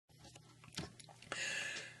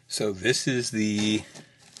So this is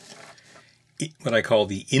what I call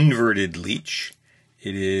the inverted leech.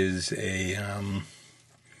 It is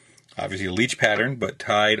obviously a leech pattern, but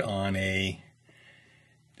tied on a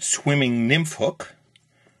swimming nymph hook.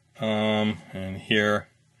 And here,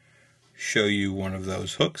 show you one of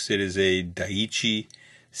those hooks. It is a Daiichi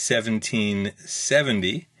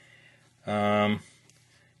 1770.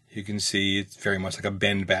 You can see it's very much like a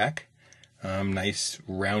bend back. Nice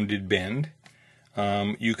rounded bend.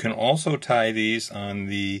 You can also tie these on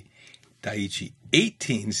the Daiichi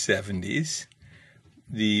 1870s.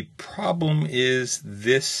 The problem is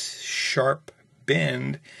this sharp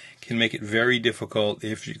bend can make it very difficult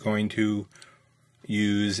if you're going to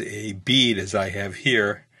use a bead, as I have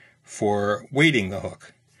here, for weighting the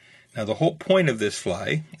hook. Now the whole point of this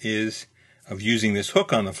fly of using this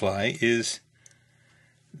hook on the fly is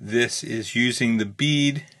using the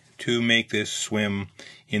bead to make this swim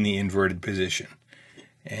in the inverted position.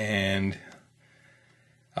 And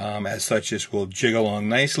as such, this will jig along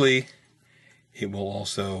nicely. It will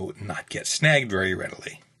also not get snagged very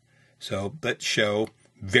readily. So let's show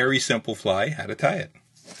very simple fly how to tie it.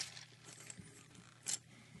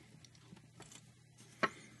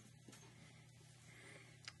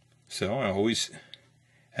 So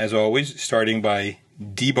as always, starting by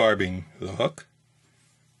debarbing the hook.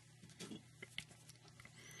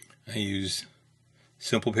 I use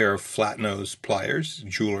simple pair of flat nose pliers,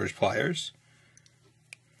 jeweler's pliers,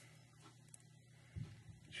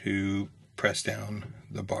 to press down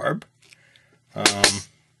the barb. It's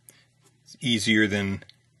easier than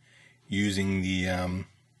using the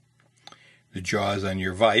jaws on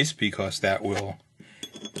your vise, because that will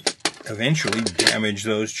eventually damage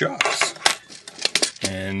those jaws.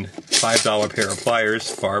 And $5 pair of pliers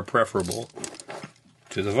far preferable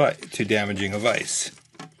to damaging a vise.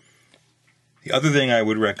 The other thing I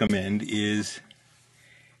would recommend is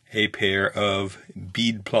a pair of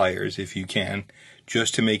bead pliers, if you can,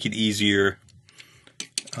 just to make it easier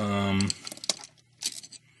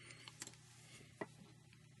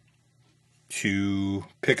to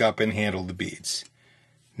pick up and handle the beads.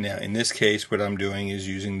 Now, in this case, what I'm doing is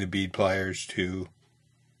using the bead pliers to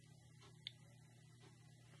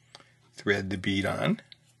thread the bead on,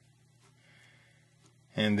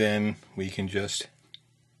 and then we can just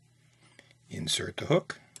insert the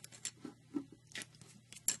hook.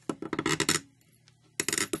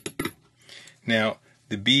 Now,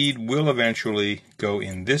 the bead will eventually go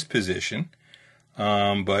in this position,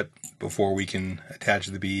 but before we can attach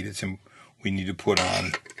the bead, we need to put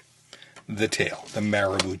on the tail, the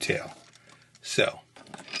marabou tail. So,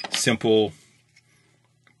 simple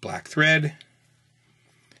black thread,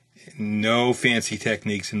 no fancy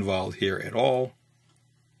techniques involved here at all.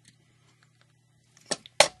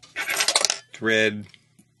 Thread,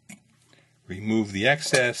 remove the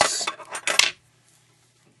excess,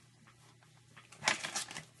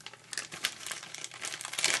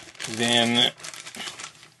 then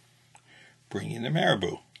bring in the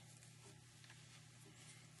marabou.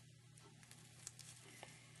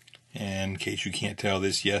 And in case you can't tell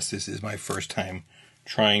this, yes, this is my first time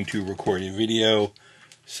trying to record a video,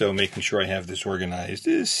 so making sure I have this organized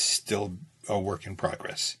is still a work in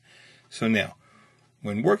progress. So now,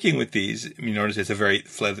 when working with these, you notice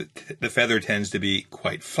the feather tends to be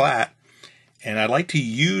quite flat, and I like to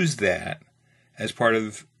use that as part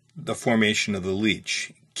of the formation of the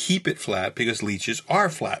leech. Keep it flat because leeches are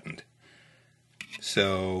flattened.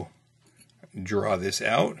 So, draw this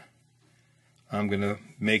out. I'm going to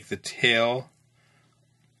make the tail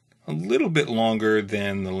a little bit longer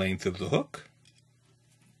than the length of the hook,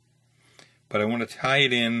 but I want to tie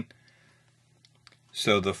it in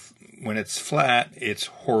so when it's flat, it's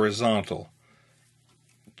horizontal,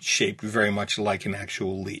 shaped very much like an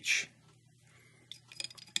actual leech.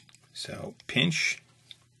 So pinch,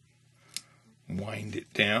 wind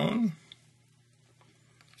it down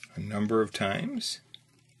a number of times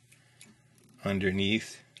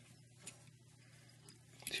underneath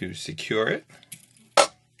to secure it.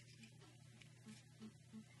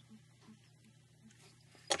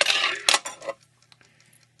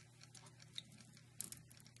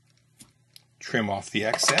 Trim off the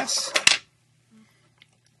excess.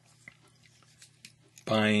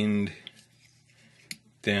 Bind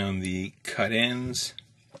down the cut ends.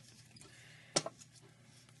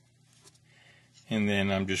 And then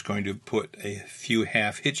I'm just going to put a few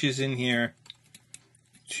half hitches in here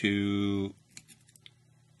to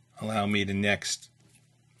allow me to next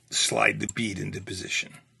slide the bead into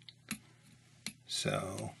position.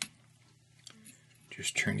 So,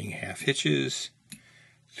 just turning half hitches.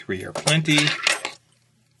 3 are plenty.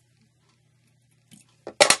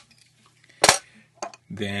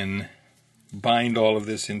 then bind all of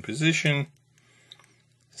this in position,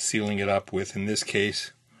 sealing it up with, in this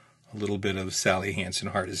case, a little bit of Sally Hansen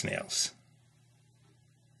Hard as Nails.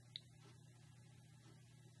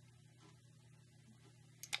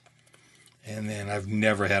 And then I've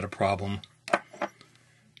never had a problem,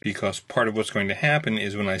 because part of what's going to happen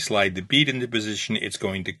is when I slide the bead into position, it's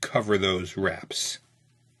going to cover those wraps,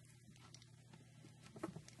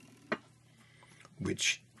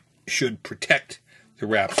 which should protect the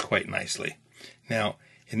wraps quite nicely. Now,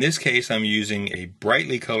 in this case, I'm using a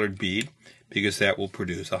brightly colored bead because that will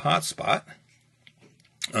produce a hot spot.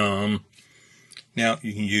 Now,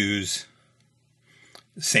 you can use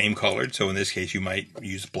the same colored, so in this case, you might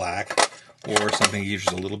use black or something that gives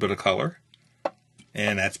you a little bit of color,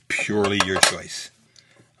 and that's purely your choice.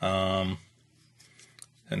 So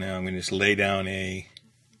now I'm going to just lay down a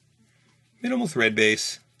minimal thread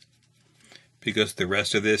base, because the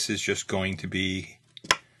rest of this is just going to be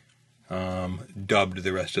dubbed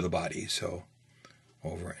the rest of the body. So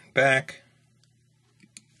over and back.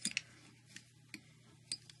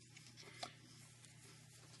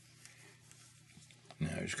 Now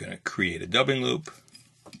I'm just going to create a dubbing loop.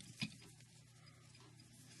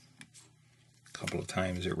 A couple of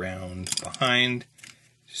times around behind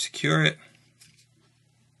to secure it.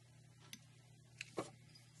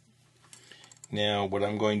 Now what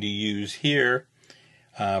I'm going to use here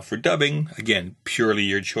for dubbing, again, purely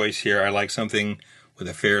your choice here. I like something with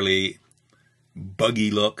a fairly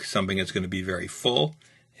buggy look, something that's going to be very full.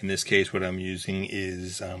 In this case, what I'm using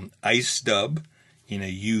is ice dub in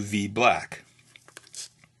a UV black.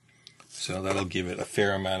 So that'll give it a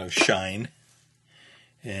fair amount of shine.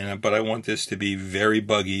 But I want this to be very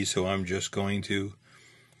buggy, so I'm just going to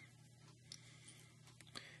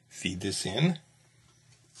feed this in.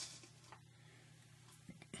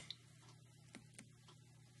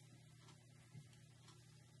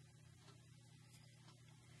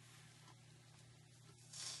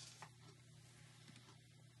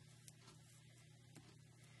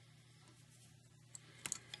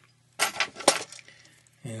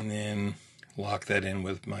 And then lock that in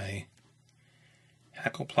with my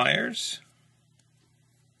hackle pliers,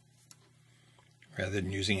 rather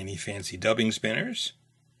than using any fancy dubbing spinners.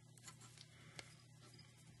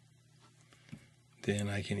 Then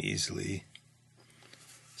I can easily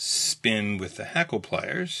spin with the hackle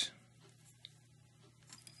pliers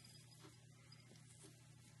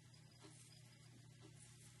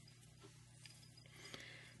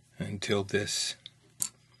until this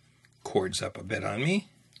cords up a bit on me.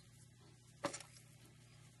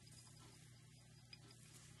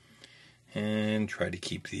 And try to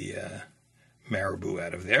keep the marabou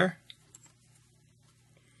out of there.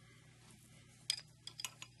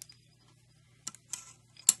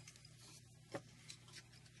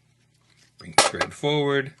 Bring the thread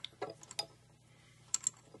forward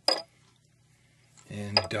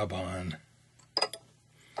and dub on,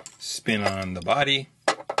 spin on the body.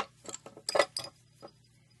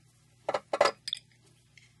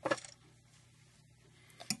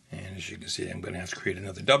 As you can see, I'm going to have to create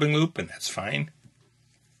another dubbing loop, and that's fine.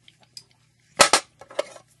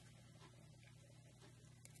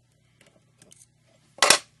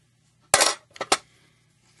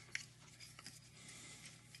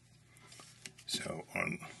 So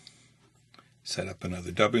set up another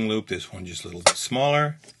dubbing loop, this one just a little bit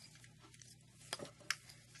smaller. A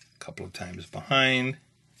couple of times behind,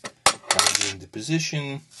 get into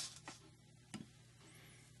position.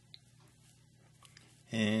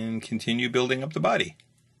 And continue building up the body.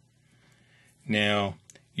 Now,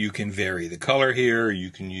 you can vary the color here. You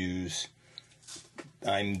can use,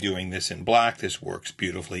 I'm doing this in black. This works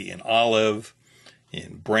beautifully in olive,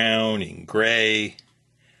 in brown, in gray.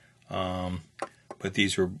 But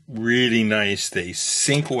these are really nice. They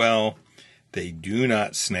sink well. They do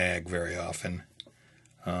not snag very often.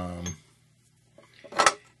 And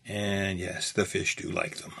yes, the fish do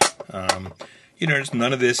like them. You notice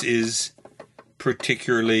none of this is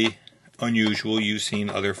particularly unusual. You've seen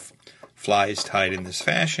other flies tied in this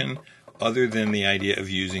fashion, other than the idea of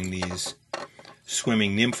using these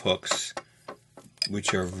swimming nymph hooks,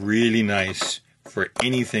 which are really nice for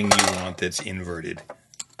anything you want that's inverted,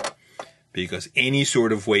 because any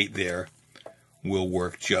sort of weight there will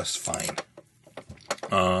work just fine.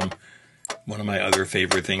 One of my other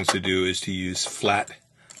favorite things to do is to use flat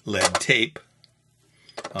lead tape,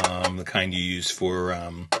 the kind you use for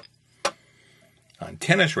on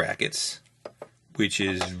tennis rackets, which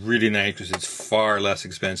is really nice because it's far less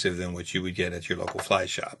expensive than what you would get at your local fly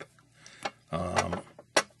shop.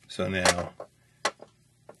 So now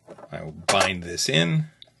I will bind this in.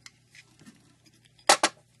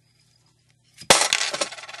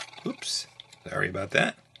 Oops, sorry about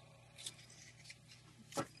that.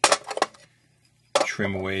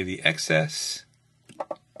 Trim away the excess.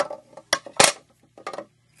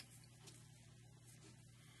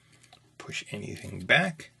 Push anything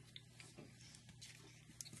back.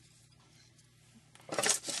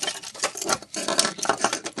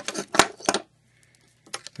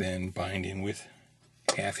 Then bind in with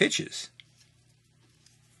half hitches.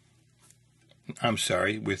 I'm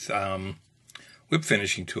sorry, with whip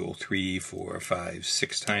finishing tool. 3, 4, 5,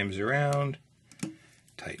 6 times around.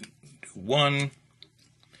 Tighten to 1.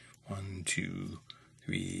 1, 2,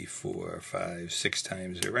 3, 4, 5, 6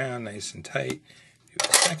 times around, nice and tight. Do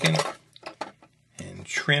a second and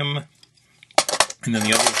trim. And then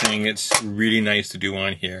the other thing that's really nice to do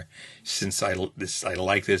on here, since I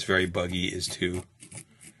like this very buggy, is to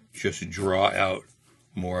just draw out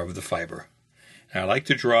more of the fiber. And I like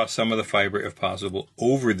to draw some of the fiber, if possible,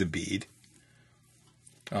 over the bead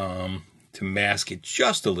to mask it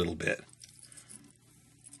just a little bit.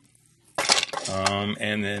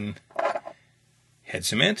 And then head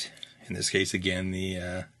cement. In this case, again,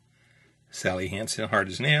 the Sally Hansen Hard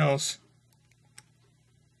as Nails.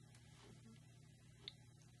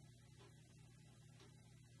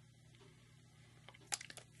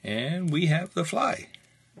 And we have the fly.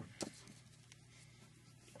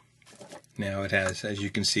 Now it has, as you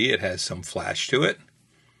can see, it has some flash to it.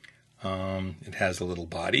 It has a little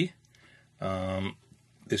body.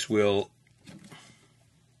 This will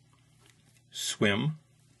swim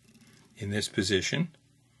in this position,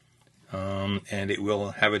 and it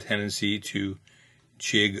will have a tendency to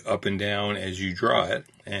jig up and down as you draw it,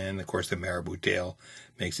 and of course the marabou tail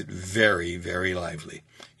makes it very, very lively.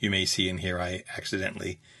 You may see in here I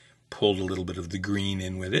accidentally pulled a little bit of the green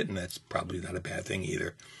in with it, and that's probably not a bad thing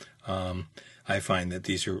either. I find that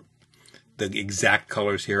the exact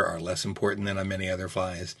colors here are less important than on many other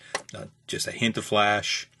flies. Just a hint of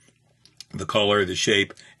flash, the color, the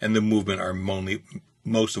shape, and the movement are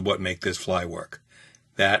most of what make this fly work.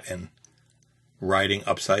 That and riding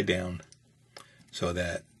upside down so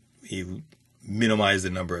that you minimize the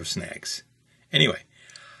number of snags. Anyway,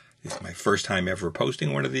 this is my first time ever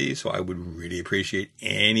posting one of these, so I would really appreciate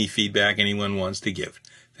any feedback anyone wants to give.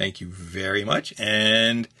 Thank you very much,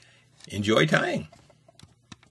 and enjoy tying.